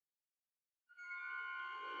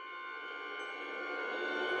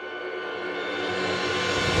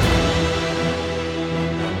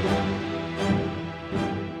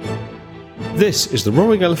This is the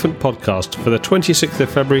Roaring Elephant podcast for the 26th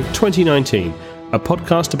of February 2019, a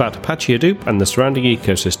podcast about Apache Hadoop and the surrounding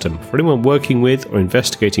ecosystem for anyone working with or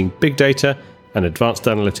investigating big data and advanced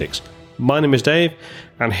analytics. My name is Dave,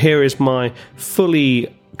 and here is my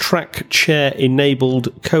fully track chair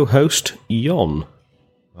enabled co-host, Jon.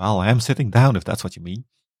 Well, I am sitting down, if that's what you mean.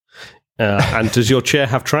 And does your chair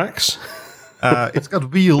have tracks? It's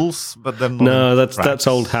got wheels, but then no, that's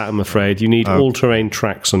old hat, I'm afraid. You need all-terrain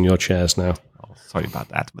tracks on your chairs now. Oh, sorry about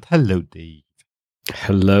that, but hello, Dave.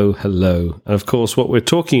 Hello. And of course, what we're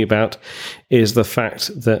talking about is the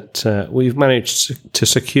fact that we've managed to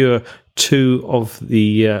secure two of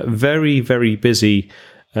the very, very busy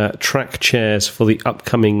track chairs for the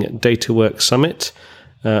upcoming DataWorks Summit.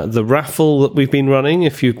 The raffle that we've been running,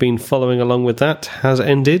 if you've been following along with that, has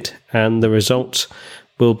ended, and the result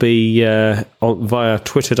will be via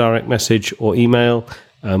Twitter direct message or email.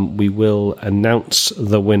 We will announce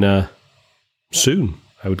the winner soon,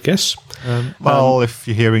 I would guess. If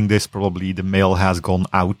you're hearing this, probably the mail has gone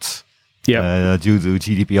out. Yeah. Due to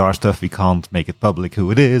GDPR stuff, we can't make it public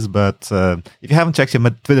who it is. But if you haven't checked your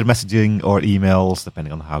Twitter messaging or emails,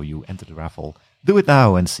 depending on how you enter the raffle, do it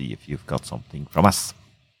now and see if you've got something from us.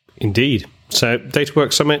 Indeed. So,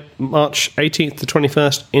 DataWorks Summit, March 18th to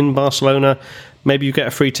 21st in Barcelona. Maybe you get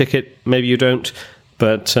a free ticket, maybe you don't.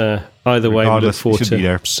 But either way, we look forward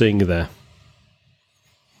to seeing you there.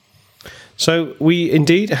 So we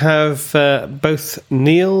indeed have both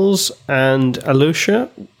Niels and Alusha.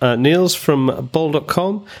 Niels from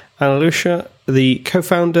Bol.com and Alusha, the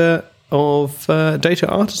co-founder of Data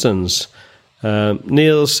Artisans.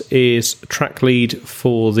 Niels is track lead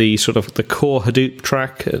for the sort of the core Hadoop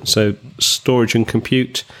track, so storage and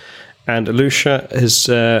compute. And Alusha is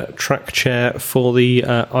track chair for the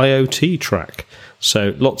IoT track.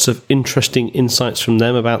 So lots of interesting insights from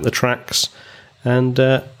them about the tracks. And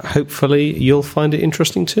hopefully you'll find it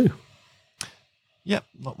interesting too. Yeah,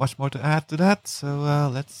 not much more to add to that. So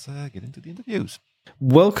let's get into the interviews.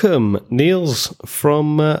 Welcome, Niels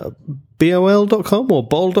from bol.com or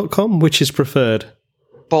bol.com, which is preferred?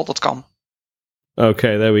 Bol.com.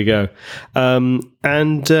 Okay, there we go.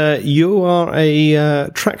 And you are a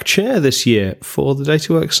track chair this year for the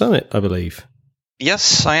DataWorks Summit, I believe.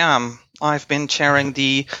 Yes, I am. I've been chairing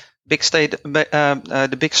the big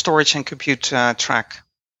storage and compute track.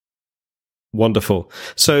 Wonderful.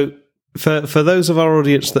 So for those of our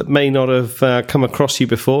audience that may not have come across you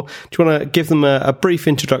before, do you want to give them a brief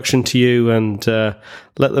introduction to you and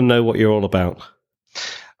let them know what you're all about?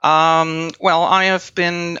 Well, I have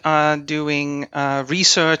been doing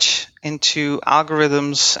research into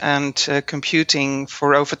algorithms and computing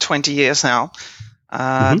for over 20 years now.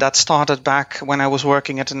 That started back when I was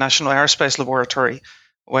working at the National Aerospace Laboratory,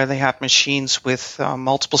 where they had machines with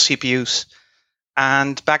multiple CPUs.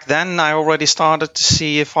 And back then, I already started to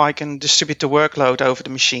see if I can distribute the workload over the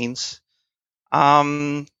machines.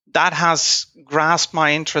 That has grasped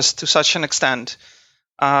my interest to such an extent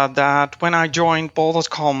that when I joined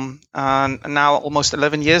Bol.com, now almost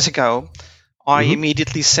 11 years ago, I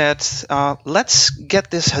immediately said, let's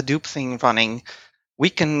get this Hadoop thing running. We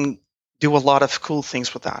can do a lot of cool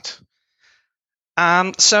things with that.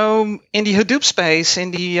 So in the Hadoop space,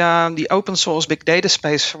 in the open source big data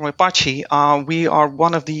space from Apache, we are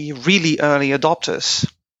one of the really early adopters.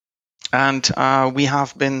 And we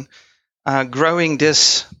have been growing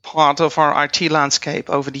this part of our IT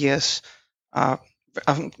landscape over the years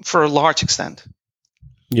for a large extent.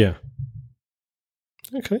 Yeah.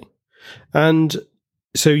 Okay. And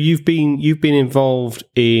so you've been involved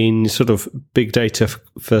in sort of big data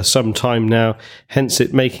for some time now, hence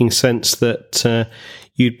it making sense that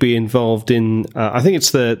you'd be involved in. I think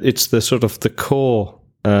it's the sort of the core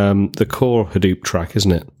Hadoop track,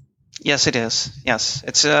 isn't it? Yes, it is. Yes,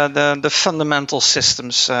 it's the fundamental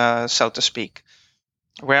systems, so to speak,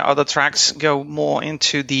 where other tracks go more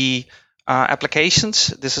into the applications.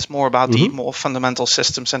 This is more about the more fundamental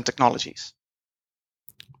systems and technologies.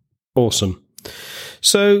 Awesome.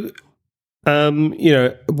 So,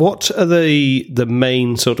 what are the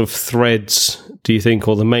main sort of threads, do you think,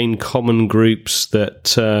 or the main common groups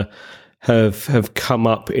that have come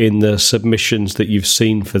up in the submissions that you've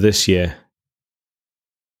seen for this year?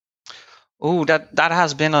 Oh, that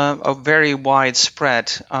has been a very wide spread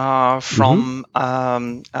from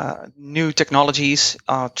new technologies,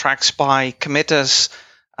 tracks by committers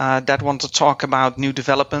that want to talk about new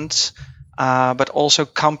developments. But also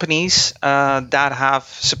companies that have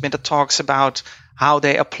submitted talks about how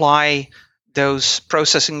they apply those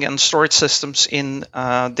processing and storage systems in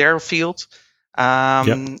their field.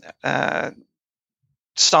 Some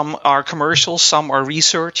are commercial, some are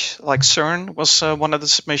research, like CERN was one of the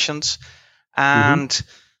submissions. And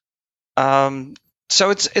so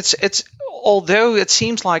it's although it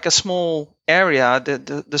seems like a small area,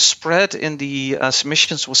 the spread in the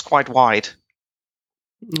submissions was quite wide.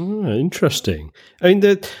 Interesting. I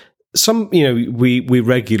mean, we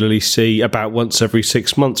regularly see about once every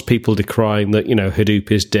 6 months people decrying that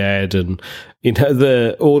Hadoop is dead, and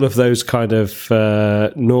all of those kind of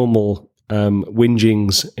normal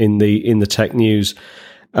whingings in the tech news,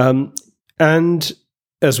 and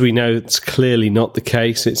as we know, it's clearly not the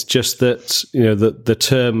case. It's just that the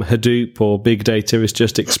term Hadoop or big data is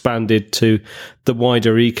just expanded to the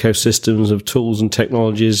wider ecosystems of tools and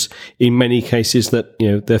technologies. In many cases, that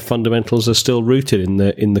their fundamentals are still rooted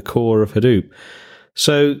in the core of Hadoop.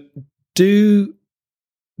 So, do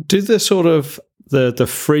the sort of the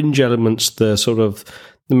fringe elements, the sort of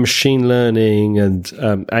the machine learning and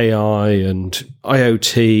AI and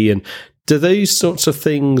IoT, and do these sorts of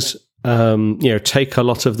things take a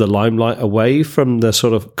lot of the limelight away from the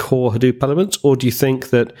sort of core Hadoop elements, or do you think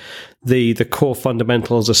that the core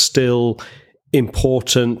fundamentals are still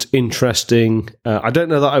important, interesting? I don't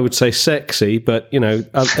know that I would say sexy, but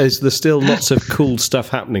is there still lots of cool stuff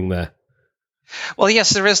happening there? Well, yes,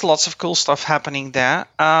 there is lots of cool stuff happening there.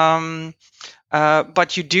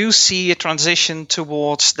 But you do see a transition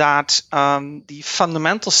towards that. The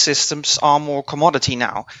fundamental systems are more commodity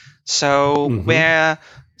now. So where,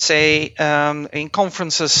 say, in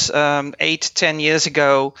conferences 8-10 years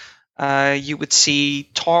ago, you would see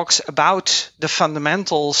talks about the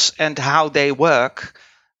fundamentals and how they work.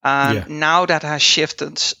 Now that has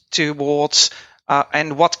shifted towards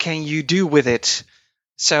and what can you do with it.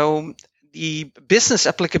 So the business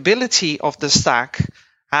applicability of the stack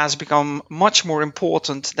has become much more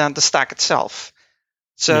important than the stack itself.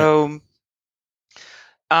 So,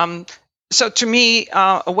 so to me,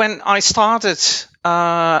 when I started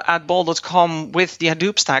at Bol.com with the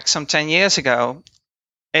Hadoop stack some 10 years ago,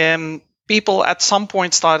 people at some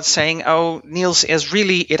point started saying, "Oh, Niels,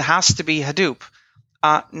 it has to be Hadoop."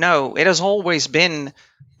 No, it has always been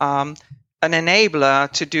an enabler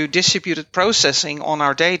to do distributed processing on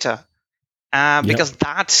our data. Because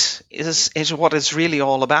that is what it's really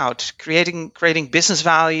all about, creating business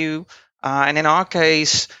value, and in our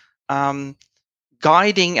case,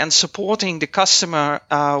 guiding and supporting the customer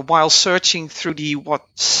while searching through the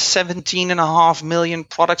 17.5 million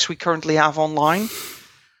products we currently have online.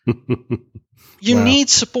 You need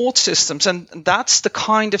support systems, and that's the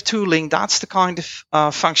kind of tooling, that's the kind of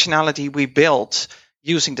functionality we built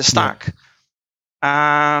using the stack.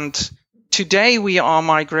 And today we are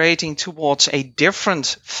migrating towards a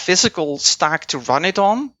different physical stack to run it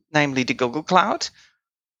on, namely the Google Cloud.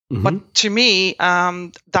 But to me,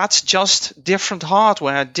 that's just different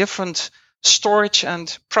hardware, different storage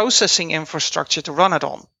and processing infrastructure to run it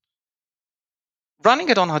on. Running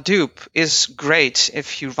it on Hadoop is great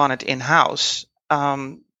if you run it in-house.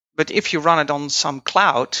 But if you run it on some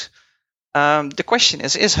cloud, the question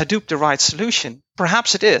is Hadoop the right solution?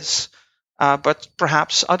 Perhaps it is, but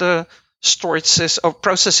perhaps other storage or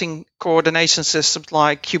processing coordination systems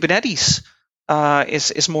like Kubernetes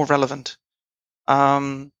is more relevant.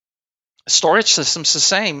 Storage systems the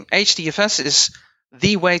same. HDFS is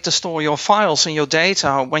the way to store your files and your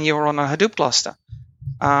data when you're on a Hadoop cluster.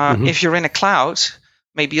 If you're in a cloud,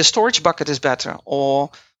 maybe a storage bucket is better,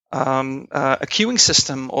 or a queuing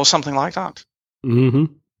system or something like that.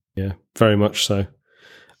 Yeah, very much so.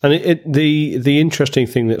 And the interesting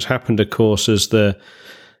thing that's happened, of course, as the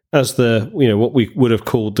what we would have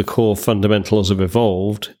called the core fundamentals have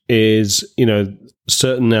evolved, is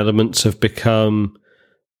certain elements have become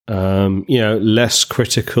less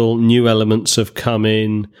critical, new elements have come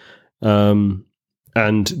in, and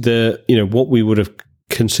what we would have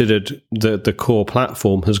considered the core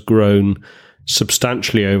platform has grown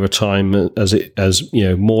substantially over time as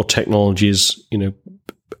more technologies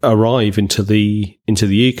arrive into the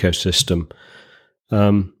ecosystem.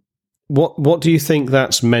 What do you think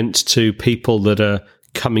that's meant to people that are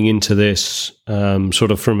coming into this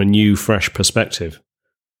sort of from a new, fresh perspective?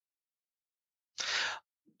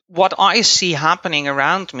 What I see happening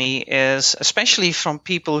around me is, especially from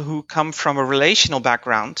people who come from a relational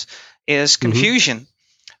background, is confusion.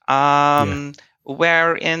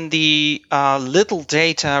 Where in the little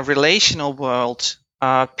data relational world,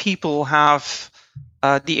 people have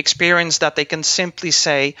the experience that they can simply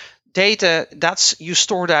say, data, you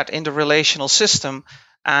store that in the relational system,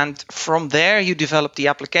 and from there you develop the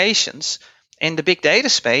applications. In the big data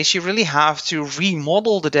space, you really have to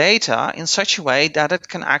remodel the data in such a way that it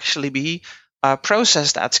can actually be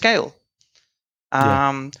processed at scale.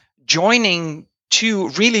 Joining two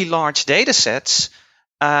really large data sets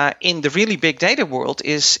in the really big data world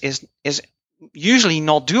is usually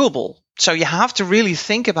not doable. So you have to really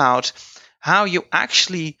think about how you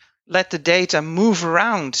actually let the data move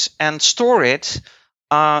around and store it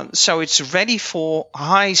so it's ready for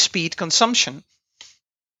high-speed consumption.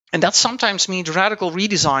 And that sometimes means radical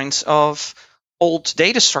redesigns of old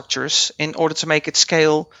data structures in order to make it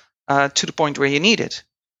scale to the point where you need it.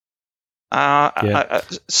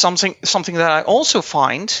 Something that I also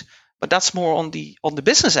find, but that's more on the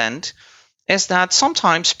business end, is that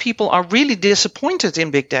sometimes people are really disappointed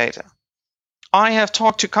in big data. I have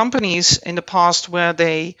talked to companies in the past where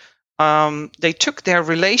they took their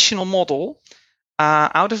relational model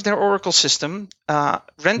out of their Oracle system,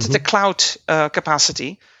 rented the cloud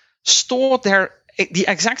capacity, stored the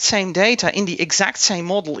exact same data in the exact same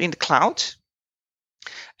model in the cloud,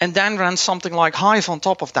 and then ran something like Hive on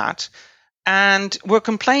top of that, and were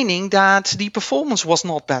complaining that the performance was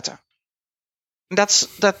not better.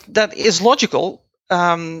 That is logical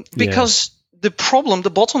because the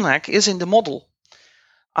bottleneck is in the model.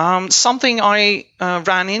 Something I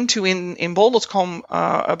ran into in Bol.com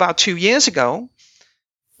about 2 years ago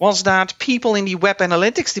was that people in the web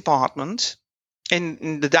analytics department,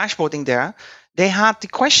 in the dashboarding there, they had the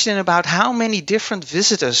question about how many different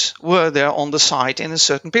visitors were there on the site in a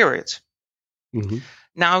certain period. Mm-hmm.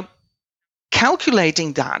 Now,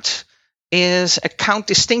 calculating that is a count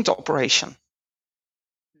distinct operation.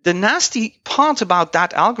 The nasty part about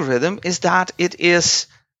that algorithm is that it is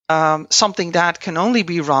something that can only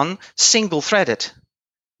be run single-threaded.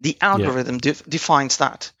 The algorithm defines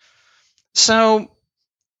that. So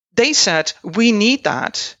they said, we need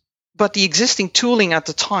that, but the existing tooling at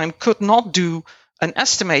the time could not do an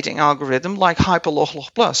estimating algorithm like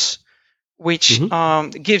Hyperlog+, which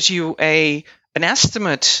gives you an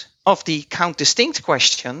estimate of the count distinct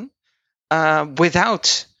question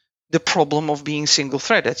without the problem of being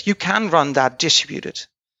single-threaded. You can run that distributed.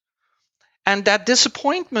 And that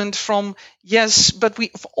disappointment from, yes, but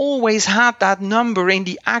we've always had that number in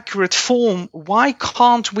the accurate form. Why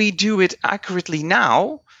can't we do it accurately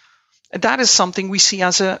now? That is something we see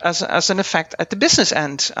as an effect at the business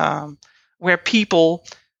end, where people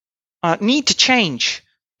need to change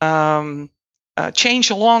along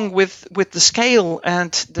with the scale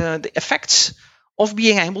and the effects of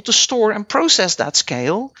being able to store and process that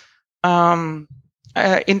scale in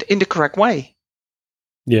the correct way.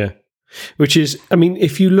 Yeah. Which is, I mean,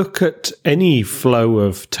 if you look at any flow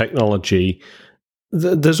of technology,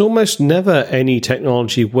 there's almost never any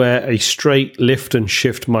technology where a straight lift and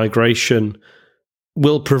shift migration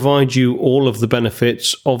will provide you all of the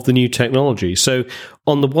benefits of the new technology. So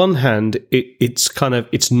on the one hand,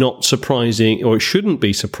 it's not surprising, or it shouldn't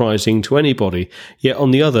be surprising to anybody. Yet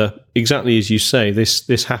on the other, exactly as you say,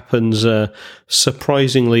 this happens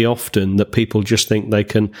surprisingly often, that people just think they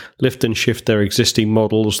can lift and shift their existing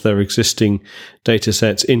models, their existing data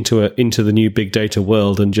sets into the new big data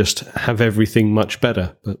world and just have everything much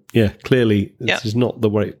better. But clearly this is not the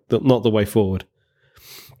way forward.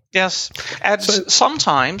 Yes, and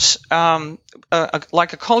sometimes,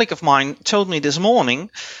 like a colleague of mine told me this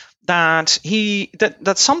morning, that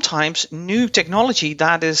sometimes new technology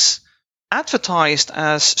that is advertised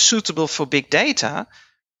as suitable for big data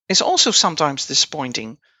is also sometimes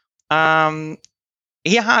disappointing.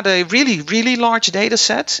 He had a really, really large data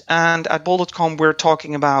set, and at Bol.com we're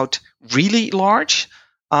talking about really large.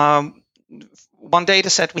 One data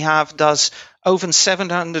set we have does over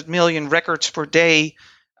 700 million records per day,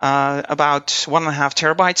 about 1.5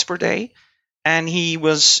 terabytes per day, and he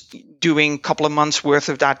was doing a couple of months worth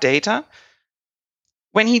of that data.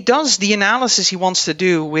 When he does the analysis he wants to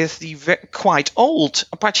do with the quite old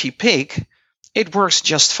Apache Pig, it works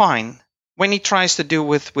just fine. When he tries to do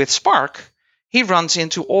with Spark, he runs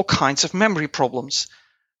into all kinds of memory problems.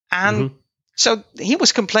 And so he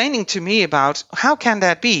was complaining to me about, how can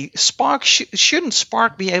that be? Spark shouldn't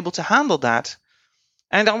Spark be able to handle that?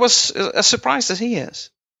 And I was as surprised as he is.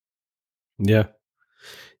 Yeah.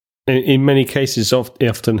 In many cases,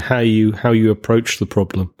 often how you approach the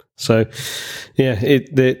problem. So,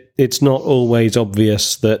 it's not always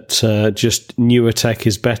obvious that just newer tech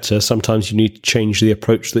is better. Sometimes you need to change the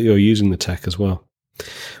approach that you're using the tech as well.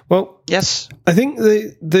 Well, yes, I think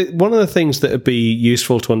the one of the things that would be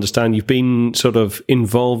useful to understand, you've been sort of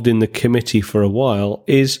involved in the committee for a while,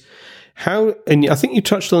 is how, and I think you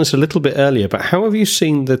touched on this a little bit earlier, but how have you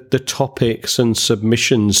seen the topics and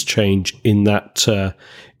submissions change in that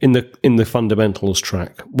in the fundamentals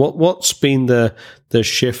track? What's been the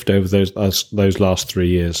shift over those last 3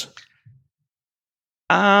 years?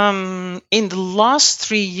 In the last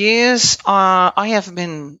 3 years, I have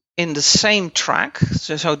been in the same track,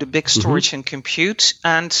 so the big storage and compute,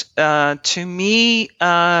 and to me,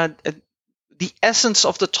 the the essence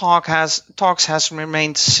of the talks has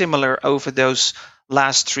remained similar over those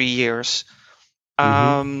last 3 years.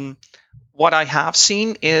 What I have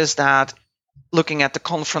seen is that looking at the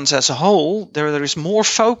conference as a whole, there is more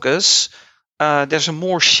focus. There's a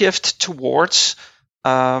more shift towards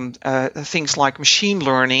things like machine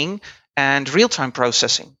learning and real-time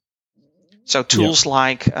processing. So tools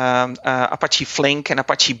like Apache Flink and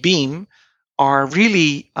Apache Beam are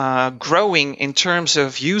really growing in terms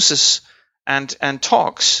of uses and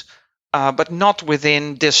talks, but not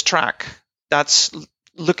within this track. That's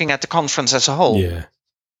looking at the conference as a whole.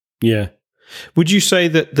 Yeah. Would you say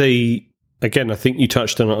that again, I think you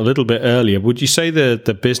touched on it a little bit earlier, would you say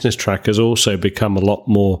the business track has also become a lot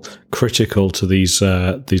more critical to these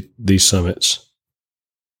summits?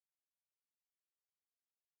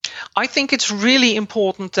 I think it's really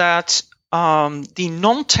important that the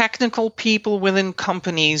non-technical people within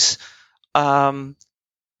companies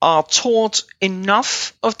are taught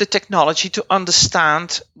enough of the technology to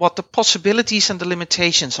understand what the possibilities and the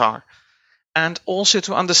limitations are. And also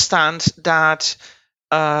to understand that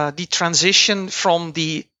the transition from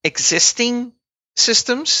the existing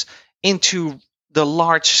systems into the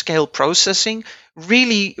large-scale processing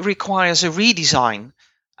really requires a redesign.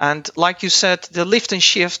 And like you said, the lift and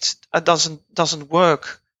shift doesn't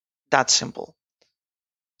work that simple.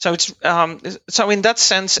 So it's so in that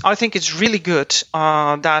sense, I think it's really good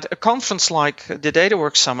that a conference like the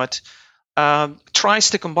DataWorks Summit tries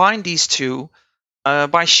to combine these two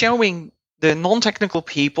by showing the non-technical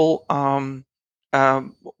people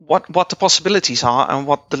what the possibilities are and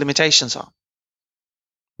what the limitations are.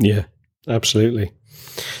 Yeah, absolutely.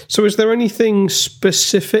 So is there anything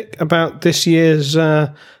specific about this year's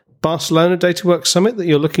Barcelona DataWorks Summit that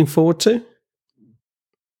you're looking forward to?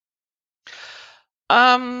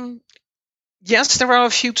 Yes, there are a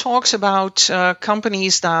few talks about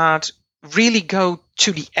companies that really go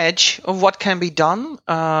to the edge of what can be done.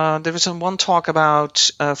 There was one talk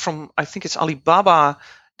about from, I think it's Alibaba,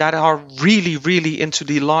 that are really, really into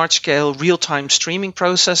the large-scale real-time streaming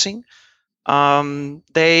processing.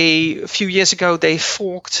 A few years ago, they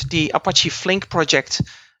forked the Apache Flink project,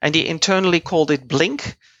 and they internally called it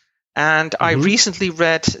Blink. And I recently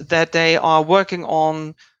read that they are working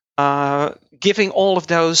on giving all of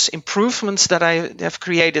those improvements that I have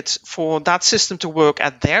created for that system to work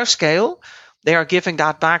at their scale. They are giving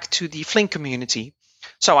that back to the Flink community.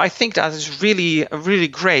 So I think that is really, really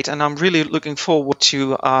great, and I'm really looking forward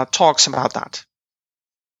to talks about that.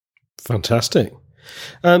 Fantastic.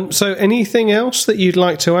 So anything else that you'd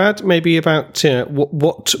like to add, maybe about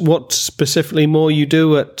what specifically more you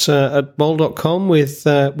do at bol.com with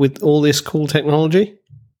all this cool technology?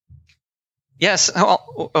 Yes,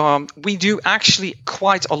 well, we do actually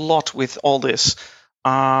quite a lot with all this.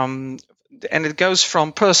 And it goes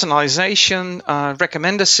from personalization,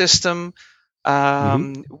 recommender system.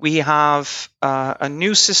 We have a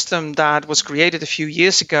new system that was created a few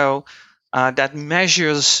years ago that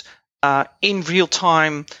measures in real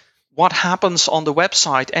time what happens on the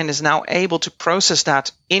website and is now able to process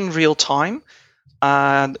that in real time.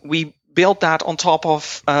 We built that on top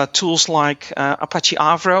of tools like Apache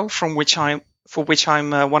Avro, for which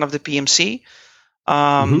I'm one of the PMC,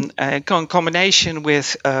 in combination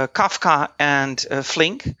with Kafka and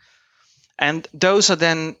Flink. And those are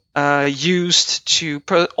then used to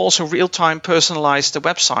also real-time personalize the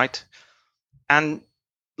website. And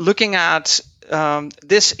looking at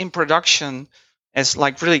this in production is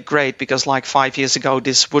like really great, because like 5 years ago,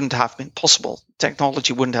 this wouldn't have been possible.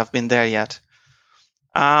 Technology wouldn't have been there yet.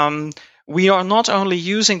 We are not only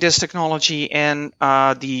using this technology in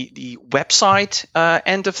the website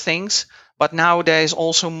end of things, but nowadays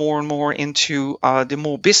also more and more into the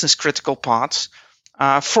more business critical parts.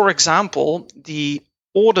 For example, the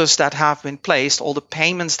orders that have been placed, all the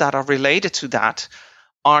payments that are related to that,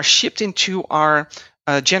 are shipped into our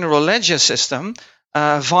general ledger system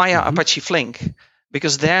via Apache Flink,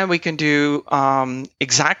 because there we can do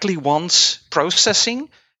exactly once processing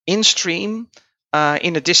in stream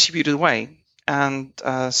in a distributed way. And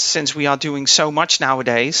since we are doing so much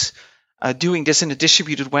nowadays, doing this in a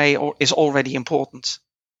distributed way is already important.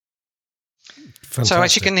 Fantastic. So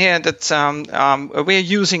as you can hear, that we're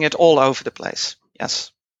using it all over the place.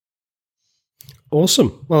 Yes.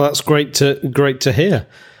 Awesome. Well, that's great to hear.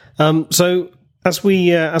 So as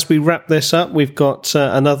we wrap this up, we've got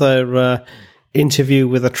another interview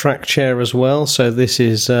with a track chair as well. So this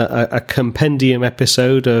is a compendium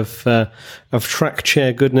episode of track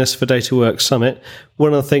chair goodness for DataWorks Summit.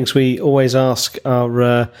 One of the things we always ask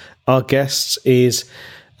our guests is,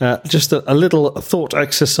 just a little thought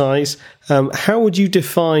exercise. How would you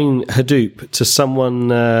define Hadoop to someone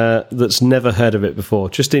that's never heard of it before?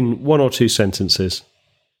 Just in 1 or 2 sentences.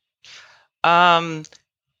 Hadoop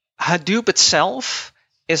itself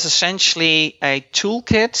is essentially a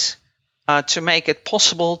toolkit to make it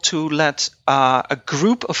possible to let a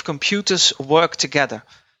group of computers work together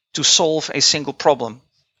to solve a single problem.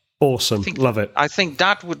 Awesome. Love it. I think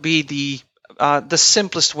that would be the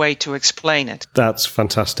simplest way to explain it. That's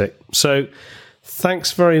fantastic. So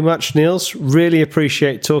thanks very much, Niels. Really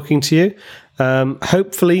appreciate talking to you.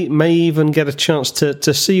 Hopefully may even get a chance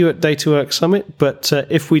to see you at DataWorks Summit. But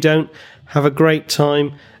if we don't, have a great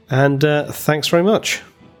time. And thanks very much.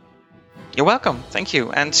 You're welcome. Thank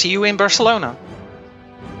you. And see you in Barcelona.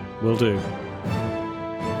 Will do.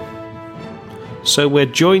 So we're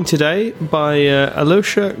joined today by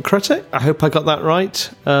Alosha Kretek, I hope I got that right,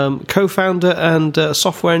 co-founder and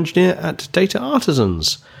software engineer at Data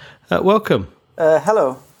Artisans. Welcome.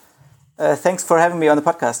 Hello. Thanks for having me on the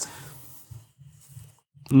podcast.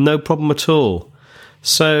 No problem at all.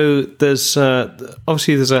 So there's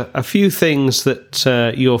obviously there's a few things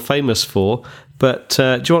that you're famous for, but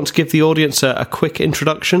do you want to give the audience a quick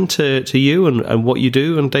introduction to you and what you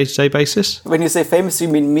do on a day-to-day basis? When you say famous, you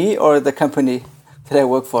mean me or the company that I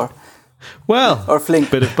work for? Well, or Flink.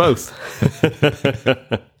 A bit of both.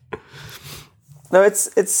 No,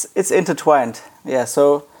 it's intertwined. Yeah.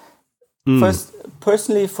 So first,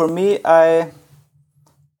 personally, for me, I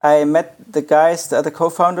met the guys, the other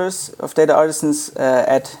co-founders of Data Artisans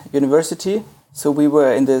at university. So we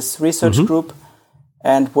were in this research group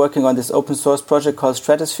and working on this open source project called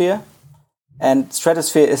Stratosphere. And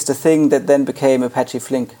Stratosphere is the thing that then became Apache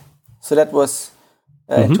Flink. So that was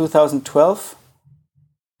in 2012.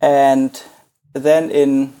 And then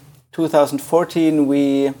in 2014,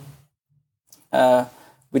 we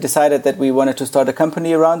decided that we wanted to start a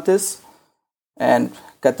company around this and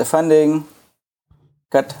got the funding,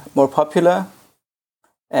 got more popular.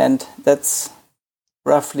 And that's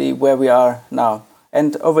roughly where we are now.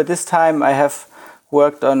 And over this time, I have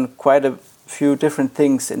worked on quite a few different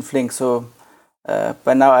things in Flink. So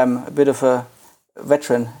by now I'm a bit of a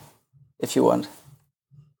veteran, if you want.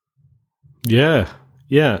 Yeah.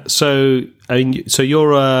 So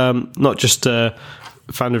you're not just a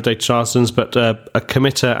founder of Data Artisans, but a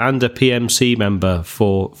committer and a PMC member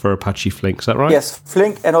for Apache Flink. Is that right? Yes,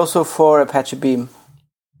 Flink and also for Apache Beam.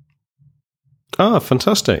 Ah,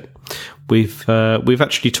 fantastic. We've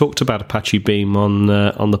actually talked about Apache Beam on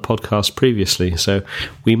the podcast previously, so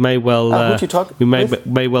we may well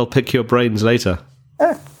may well pick your brains later.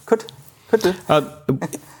 Could do.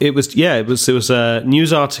 It was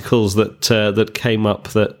news articles that came up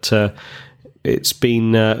that it's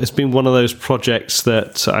been one of those projects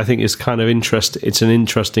that I think is kind of it's an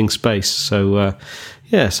interesting space. So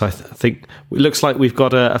yes, I think it looks like we've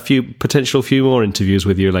got a few more interviews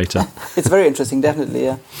with you later. It's very interesting, definitely.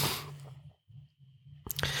 Yeah.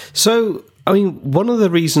 So, I mean, one of the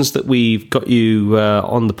reasons that we've got you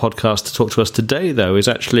on the podcast to talk to us today, though, is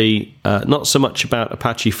actually not so much about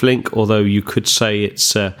Apache Flink, although you could say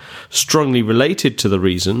it's strongly related to the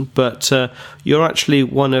reason, but you're actually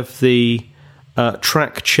one of the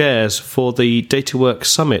track chairs for the DataWorks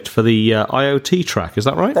Summit for the IoT track. Is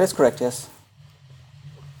that right? That is correct, yes.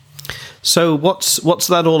 So what's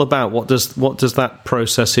that all about? What does that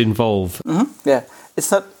process involve? Mm-hmm. Yeah,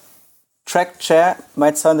 it's not... Track chair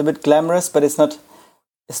might sound a bit glamorous, but it's not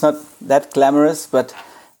that glamorous. But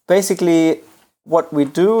basically, what we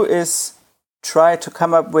do is try to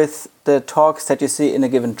come up with the talks that you see in a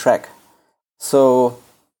given track. So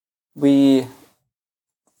we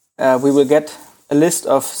will get a list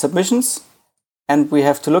of submissions, and we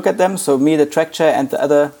have to look at them. So me, the track chair, and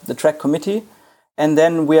the track committee, and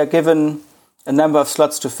then we are given a number of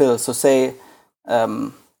slots to fill. So say.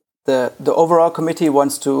 The overall committee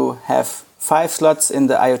wants to have 5 slots in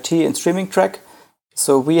the IoT and streaming track.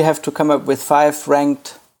 So we have to come up with 5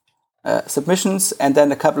 ranked submissions and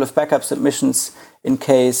then a couple of backup submissions in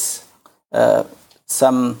case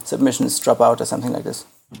some submissions drop out or something like this.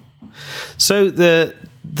 So the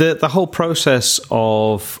whole process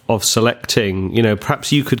of selecting,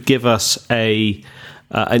 perhaps you could give us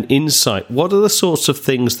an insight. What are the sorts of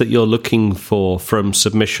things that you're looking for from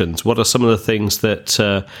submissions? What are some of the things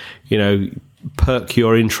that perk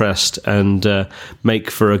your interest and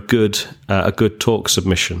make for a good talk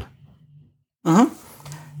submission? Mm-hmm.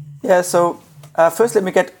 Yeah. So first, let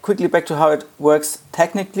me get quickly back to how it works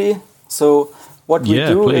technically. So what we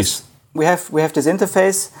do is we have this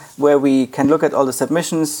interface where we can look at all the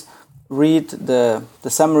submissions, read the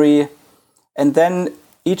summary, and then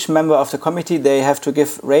each member of the committee, they have to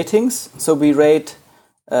give ratings. So we rate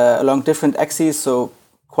along different axes, so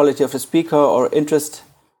quality of the speaker or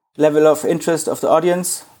level of interest of the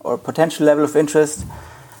audience or potential level of interest,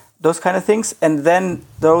 those kind of things. And then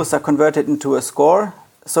those are converted into a score.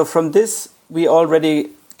 So from this, we already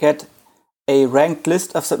get a ranked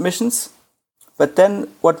list of submissions. But then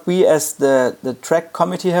what we as the track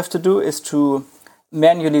committee have to do is to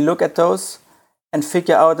manually look at those and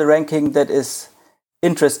figure out the ranking that is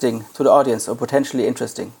interesting to the audience or potentially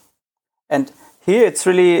interesting. And here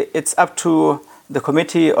it's up to the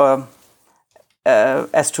committee or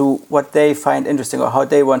as to what they find interesting or how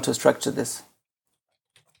they want to structure this.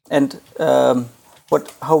 And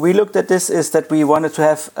how we looked at this is that we wanted to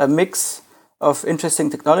have a mix of interesting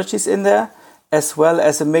technologies in there, as well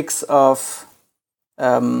as a mix of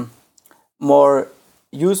more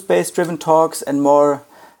use-based driven talks and more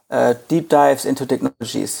deep dives into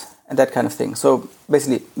technologies and that kind of thing. So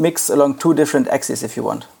basically mix along two different axes if you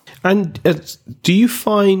want. And do you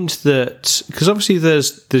find that, because obviously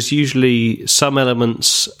there's usually some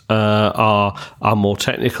elements are more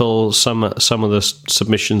technical, some of the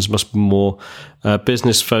submissions must be more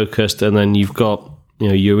business focused, and then you've got,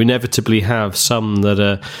 you inevitably have some that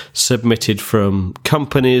are submitted from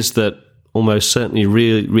companies that almost certainly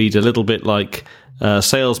read a little bit like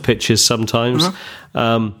sales pitches sometimes.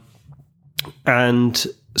 Mm-hmm. And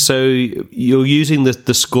so you're using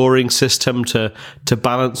the scoring system to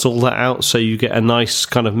balance all that out, so you get a nice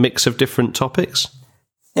kind of mix of different topics?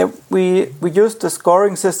 Yeah, we use the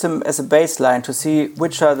scoring system as a baseline to see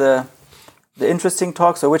which are the interesting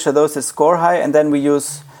talks or which are those that score high, and then we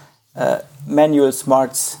use manual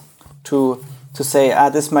smarts to say,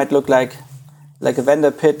 this might look like a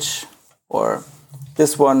vendor pitch, or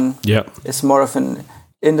this one is more of an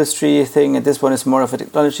industry thing, and this one is more of a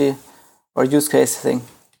technology or use case thing.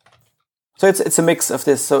 So it's a mix of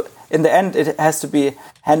this. So in the end, it has to be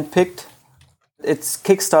handpicked. It's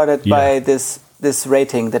kickstarted by this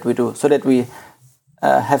rating that we do, so that we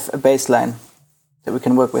have a baseline that we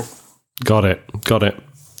can work with. Got it.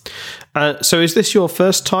 So is this your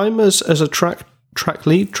first time as a track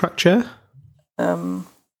lead, track chair?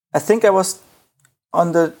 I think I was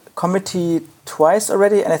on the committee twice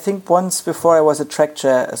already, and I think once before I was a track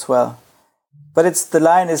chair as well. But the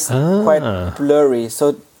line is quite blurry.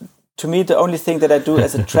 So to me, the only thing that I do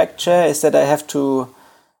as a track chair is that I have to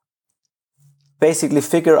basically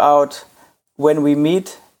figure out when we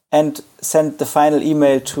meet and send the final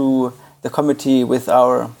email to the committee with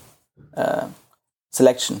our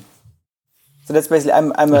selection. So that's basically,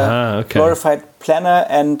 I'm a glorified planner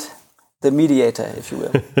and the mediator, if you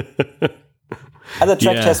will. Other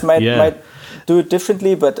track chairs might do it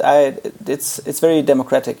differently, but it's very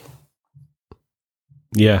democratic.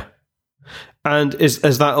 Yeah. And has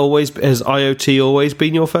IoT always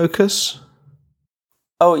been your focus?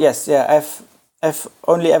 Oh yes, yeah. I've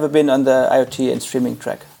only ever been on the IoT and streaming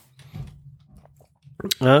track.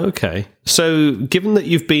 Okay. So given that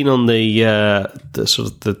you've been on the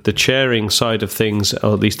sort of the chairing side of things,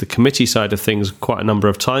 or at least the committee side of things, quite a number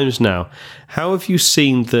of times now, how have you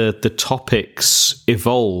seen the topics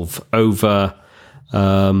evolve over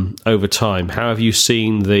time? How have you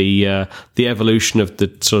seen the evolution of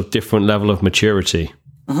the sort of different level of maturity?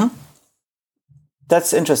 Mm-hmm.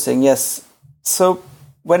 That's interesting, yes. So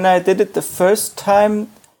when I did it the first time,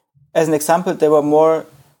 as an example, there were more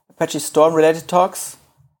Apache Storm-related talks,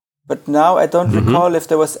 but now I don't recall if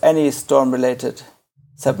there was any Storm-related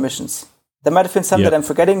submissions. There might have been some that I'm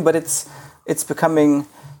forgetting, but it's becoming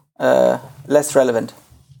less relevant.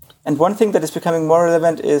 And one thing that is becoming more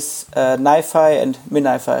relevant is NiFi and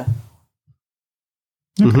MinNiFi.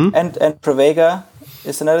 Mm-hmm. And Pravega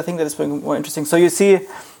is another thing that is becoming more interesting. So you see,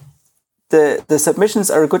 the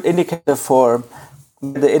submissions are a good indicator for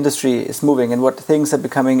where the industry is moving and what things are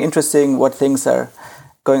becoming interesting, what things are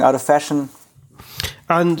going out of fashion.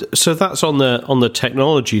 And so that's on the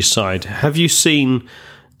technology side. Have you seen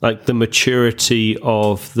like the maturity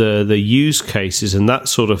of the use cases and that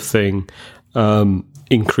sort of thing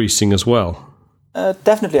increasing as well?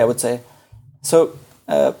 Definitely, I would say. So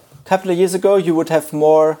a couple of years ago, you would have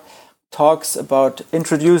more talks about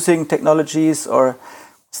introducing technologies or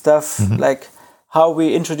stuff like how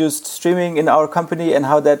we introduced streaming in our company and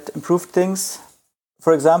how that improved things,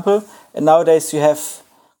 for example. And nowadays you have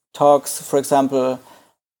talks, for example,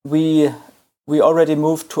 we already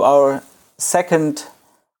moved to our second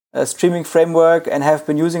streaming framework and have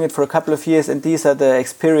been using it for a couple of years, and these are the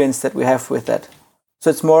experience that we have with that. So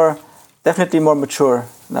it's definitely more mature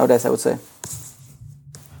nowadays, I would say.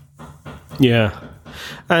 Yeah.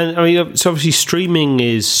 And I mean, so obviously streaming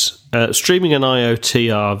and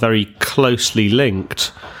IoT are very closely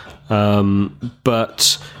linked,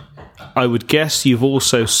 but I would guess you've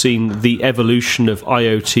also seen the evolution of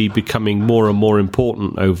IoT becoming more and more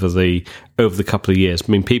important over the couple of years.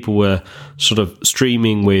 I mean, people have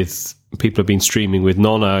been streaming with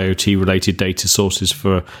non-IoT related data sources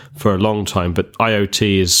for a long time, but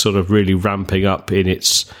IoT is sort of really ramping up in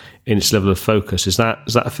its level of focus. Is that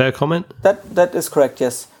a fair comment? That is correct.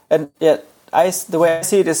 Yes, and yeah, the way I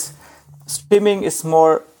see it is, streaming is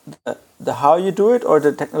more the how you do it or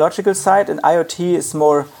the technological side, and IoT is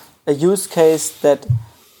more a use case that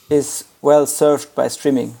is well served by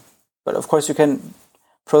streaming. But of course, you can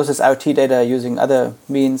process IoT data using other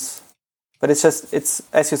means. But it's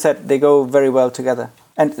as you said, they go very well together.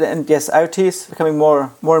 And yes, IoT is becoming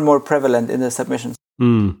more and more prevalent in the submissions.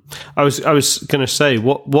 I was going to say,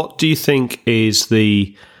 what do you think is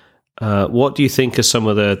what do you think are some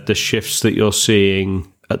of the shifts that you're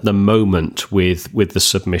seeing at the moment with the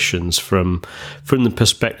submissions from the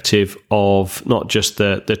perspective of not just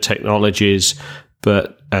the technologies,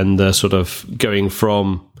 and the sort of going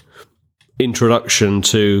from introduction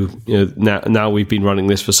to, now we've been running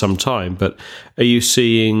this for some time, but are you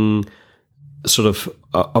seeing sort of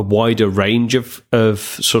a wider range of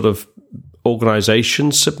sort of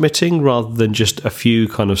organizations submitting rather than just a few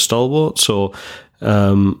kind of stalwarts, or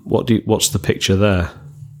what's the picture there?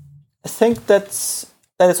 I think that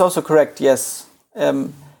is also correct, yes. A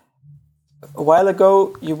while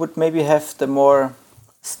ago, you would maybe have the more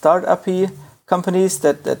start-up-y companies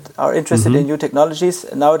that are interested in new technologies.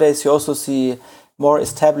 Nowadays, you also see more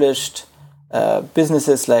established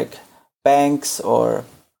businesses like banks or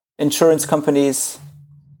insurance companies,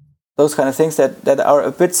 those kind of things that are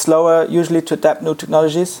a bit slower usually to adapt new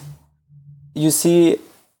technologies. You see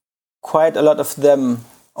quite a lot of them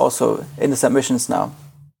also in the submissions now.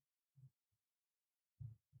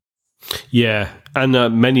 Yeah, and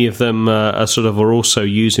many of them are also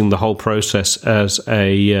using the whole process as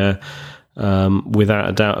a without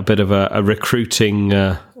a doubt, a bit of a recruiting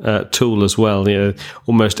tool as well.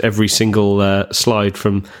 Almost every single slide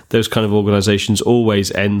from those kind of organizations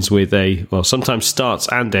always ends with sometimes starts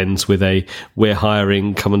and ends with "we're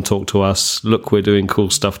hiring, come and talk to us, look, we're doing cool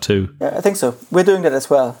stuff too." Yeah, I think so. We're doing that as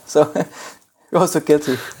well. So we're also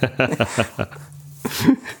guilty.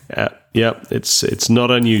 Yeah, it's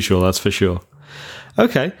not unusual, that's for sure.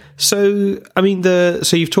 Okay, so I mean,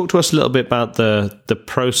 so you've talked to us a little bit about the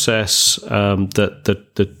process that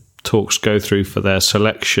the talks go through for their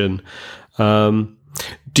selection.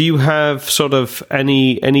 Do you have sort of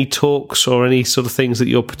any talks or any sort of things that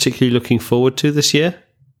you're particularly looking forward to this year?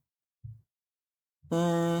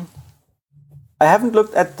 I haven't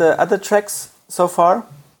looked at the other tracks so far.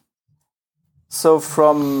 So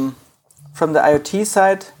from the IoT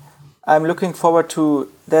side, I'm looking forward to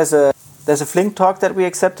there's a Flink talk that we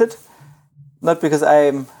accepted, not because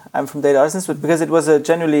I'm from Data Artisans, but because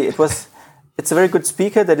it's a very good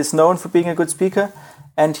speaker that is known for being a good speaker,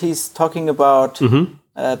 and he's talking about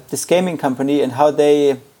this gaming company and how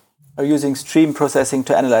they are using stream processing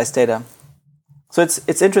to analyze data. So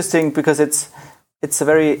it's interesting because it's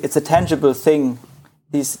a tangible thing.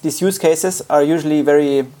 These use cases are usually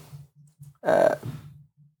very.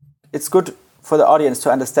 It's good for the audience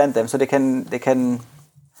to understand them, so they can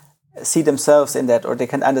see themselves in that, or they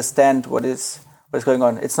can understand what is going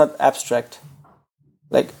on. It's not abstract,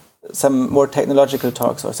 like some more technological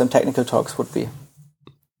talks or some technical talks would be.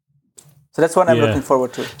 So that's what I'm looking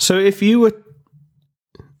forward to. So if you were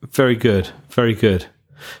very good.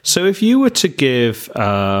 So if you were to give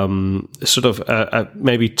sort of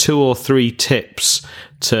maybe 2 or 3 tips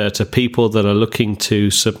to people that are looking to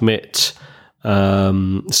submit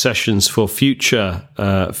sessions for future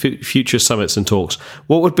summits and talks,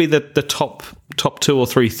 what would be the top 2 or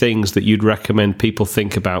 3 things that you'd recommend people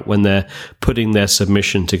think about when they're putting their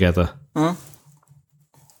submission together? I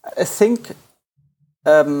think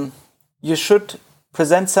you should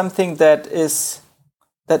present something that is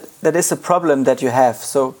a problem that you have.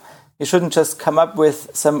 So you shouldn't just come up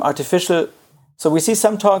with some artificial. So we see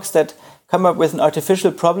some talks that come up with an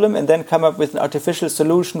artificial problem and then come up with an artificial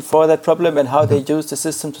solution for that problem and how they use the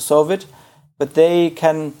system to solve it. But they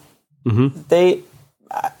can,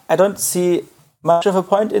 I don't see much of a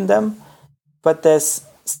point in them, but there's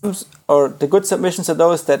some, or the good submissions are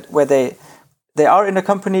those where they are in a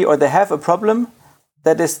company or they have a problem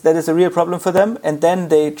that is a real problem for them, and then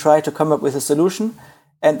they try to come up with a solution.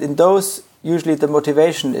 And in those, usually the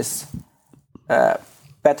motivation is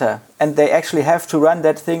better, and they actually have to run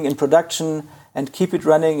that thing in production and keep it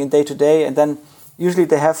running in day to day, and then usually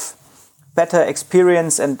they have better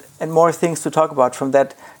experience and more things to talk about from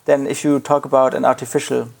that than if you talk about an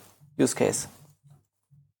artificial use case.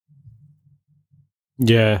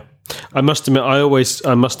 Yeah, I must admit, I always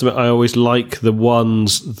like the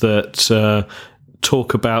ones that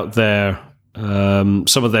talk about their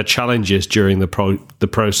some of their challenges during the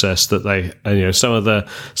process that they, some of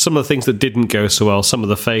the things that didn't go so well, some of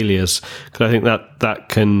the failures, because I think that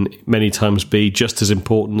can many times be just as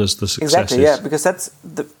important as the successes. Exactly, yeah, because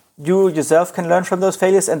you yourself can learn from those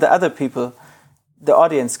failures, and the other people, the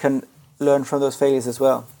audience, can learn from those failures as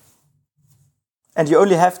well. And you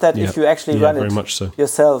only have that if you actually run it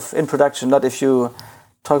yourself in production, not if you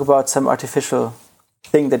talk about some artificial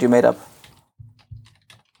thing that you made up.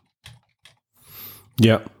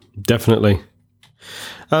 Yeah, definitely.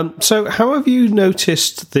 So how have you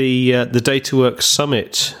noticed the DataWorks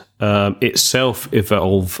Summit itself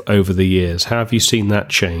evolve over the years? How have you seen that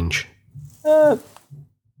change?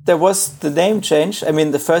 There was the name change. I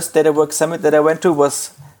mean, the first DataWorks Summit that I went to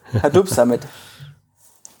was Hadoop Summit.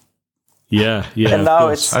 Yeah. And now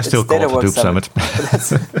I still call it Hadoop Summit.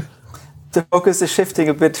 The focus is shifting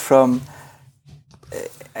a bit from,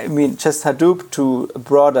 just Hadoop to a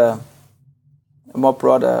more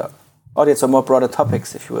broader audience or more broader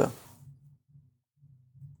topics, if you will.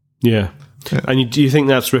 Yeah. And do you think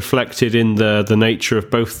that's reflected in the nature of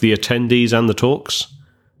both the attendees and the talks?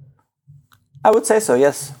 I would say so,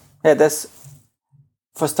 yes. Yeah,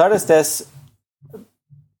 for starters,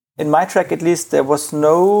 in my track at least, there was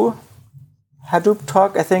no Hadoop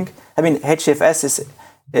talk, I think. I mean, HDFS is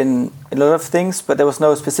in a lot of things, but there was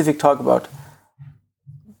no specific talk about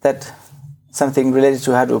that, something related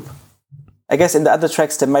to Hadoop. I guess in the other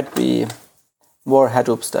tracks there might be more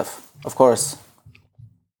Hadoop stuff, of course.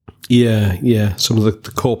 Yeah. Some of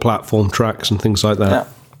the core platform tracks and things like that.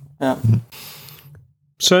 Yeah.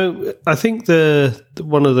 So I think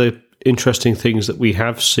one of the interesting things that we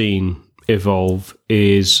have seen evolve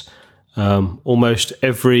is almost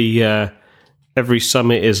every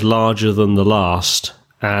summit is larger than the last,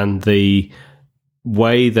 and the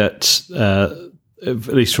way that, at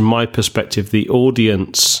least from my perspective, the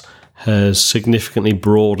audience has significantly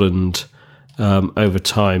broadened over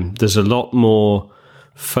time. There's a lot more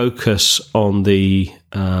focus on the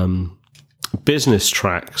business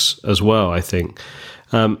tracks as well, I think.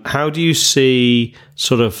 How do you see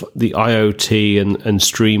sort of the IoT and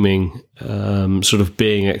streaming sort of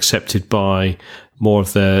being accepted by more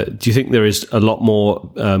of do you think there is a lot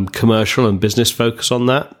more commercial and business focus on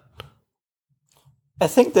that? I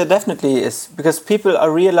think there definitely is, because people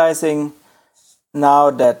are realizing now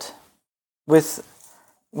that with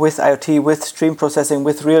IoT, with stream processing,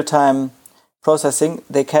 with real-time processing,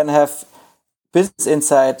 they can have business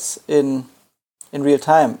insights in real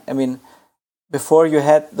time. I mean, before you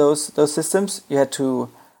had those systems, you had to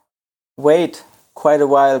wait quite a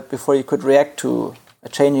while before you could react to a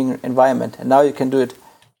changing environment, and now you can do it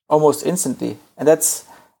almost instantly, and that's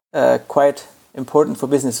quite important for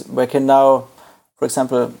business. We can now, for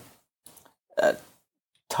example,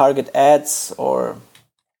 target ads or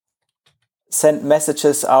send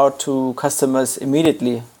messages out to customers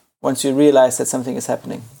immediately once you realize that something is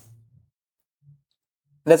happening.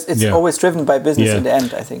 It's always driven by business in the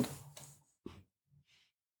end, I think.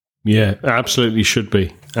 Yeah, absolutely should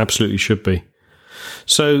be. Absolutely should be.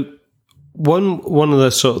 So one of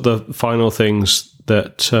the sort of the final things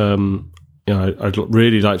that I'd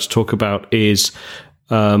really like to talk about is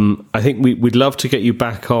I think we'd love to get you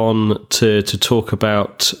back on to talk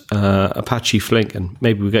about Apache Flink, and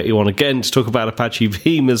maybe we'll get you on again to talk about Apache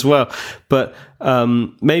Beam as well. But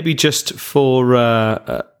maybe just for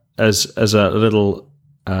as a little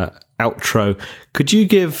outro, could you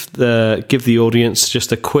give the audience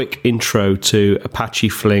just a quick intro to Apache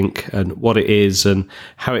Flink and what it is and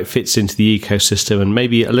how it fits into the ecosystem, and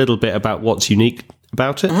maybe a little bit about what's unique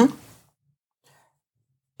about it? Mm-hmm.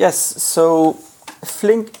 Yes, so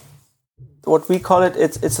Flink, what we call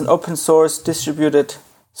it's an open source distributed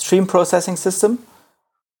stream processing system.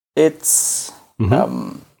 It's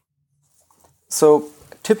so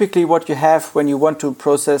typically what you have when you want to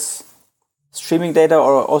process streaming data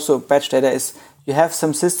or also batch data is you have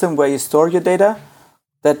some system where you store your data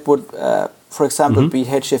that would, for example, be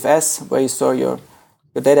HDFS, where you store your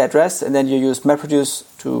data address, and then you use MapReduce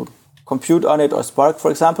to compute on it, or Spark,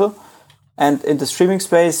 for example. And in the streaming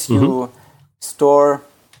space, you store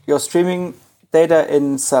your streaming data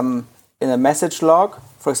in a message log,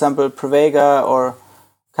 for example, Pravega or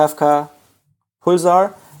Kafka,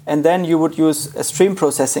 Pulsar, and then you would use a stream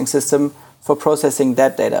processing system for processing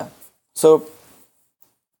that data. So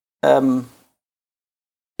in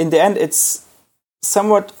the end, it's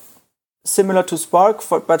somewhat similar to Spark,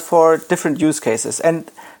 but for different use cases.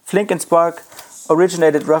 And Flink and Spark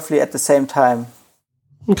originated roughly at the same time.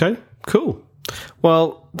 Okay, cool.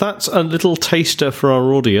 Well, that's a little taster for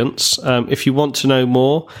our audience. If you want to know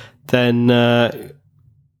more, then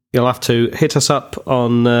you'll have to hit us up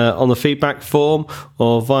on the feedback form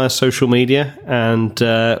or via social media, and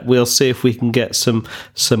we'll see if we can get some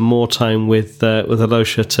more time with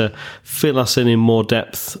Alosha to fill us in more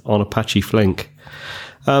depth on Apache Flink.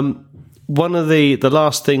 One of the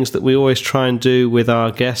last things that we always try and do with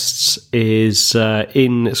our guests is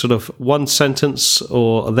in sort of one sentence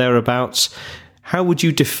or thereabouts, how would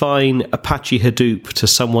you define Apache Hadoop to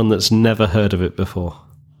someone that's never heard of it before?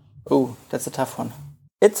 Oh, that's a tough one.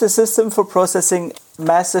 It's a system for processing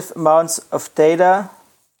massive amounts of data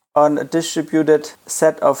on a distributed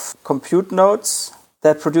set of compute nodes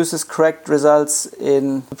that produces correct results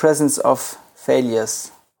in the presence of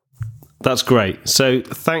failures. That's great. So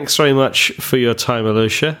thanks very much for your time,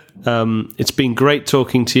 Alosha. It's been great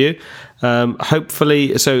talking to you.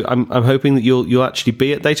 Hopefully, so I'm hoping that you'll actually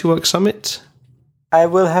be at DataWorks Summit. I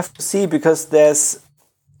will have to see, because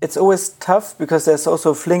it's always tough because there's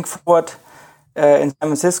also Flink Forward in San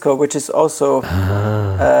Francisco, which is also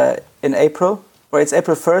in April, or it's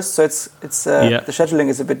April 1st, so it's the scheduling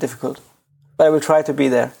is a bit difficult. But I will try to be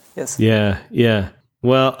there, yes. Yeah.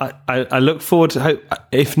 Well, I look forward to,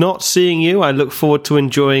 if not seeing you, I look forward to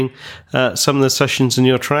enjoying some of the sessions in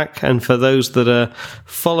your track. And for those that are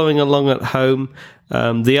following along at home,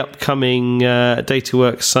 the upcoming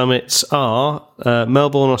DataWorks Summits are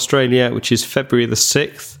Melbourne, Australia, which is February the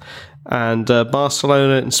 6th, and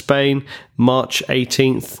Barcelona in Spain, March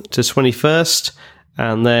 18th to 21st.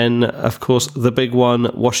 And then, of course, the big one,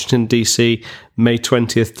 Washington, D.C., May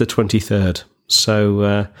 20th to 23rd.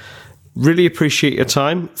 So really appreciate your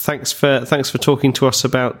time. Thanks for talking to us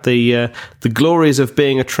about the glories of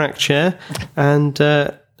being a track chair. And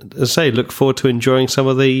as I say, look forward to enjoying some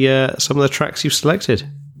of the tracks you've selected.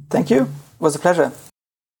 Thank you. It was a pleasure.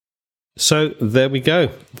 So there we go.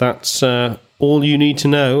 That's all you need to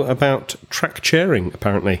know about track chairing,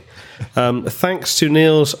 apparently. Thanks to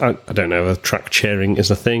Niels. I don't know if track chairing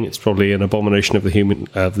is a thing. It's probably an abomination of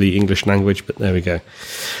the English language, but there we go.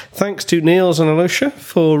 Thanks to Niels and Alosha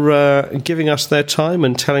for giving us their time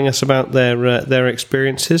and telling us about their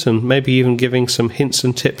experiences, and maybe even giving some hints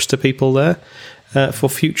and tips to people there for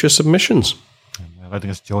future submissions. And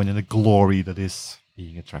letting us join in the glory that is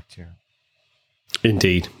being a track chair.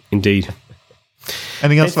 Indeed.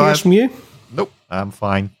 Anything else from you? Nope, I'm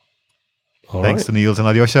fine. All Thanks right. to Niels and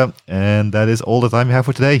Alyosha. And that is all the time we have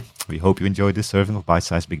for today. We hope you enjoyed this serving of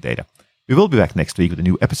bite-sized big data. We will be back next week with a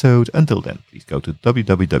new episode. Until then, please go to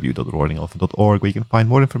www.roaringelephant.org, where you can find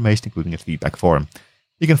more information, including a feedback forum.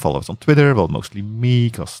 You can follow us on Twitter, well, mostly me,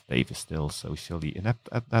 because Dave is still socially inept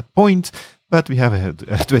at that point. But we have a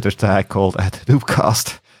Twitter tag called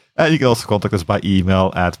 @Hadoopcast. And you can also contact us by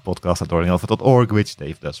email at podcast@roaringelephant.org, which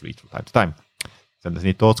Dave does read from time to time. Send us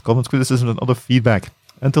any thoughts, comments, criticism, and other feedback.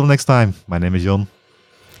 Until next time, my name is John.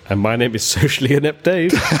 And my name is Socially Inept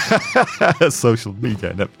Dave. Social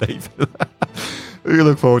media inept Dave. We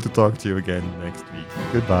look forward to talking to you again next week.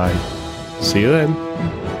 Goodbye. See you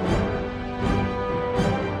then.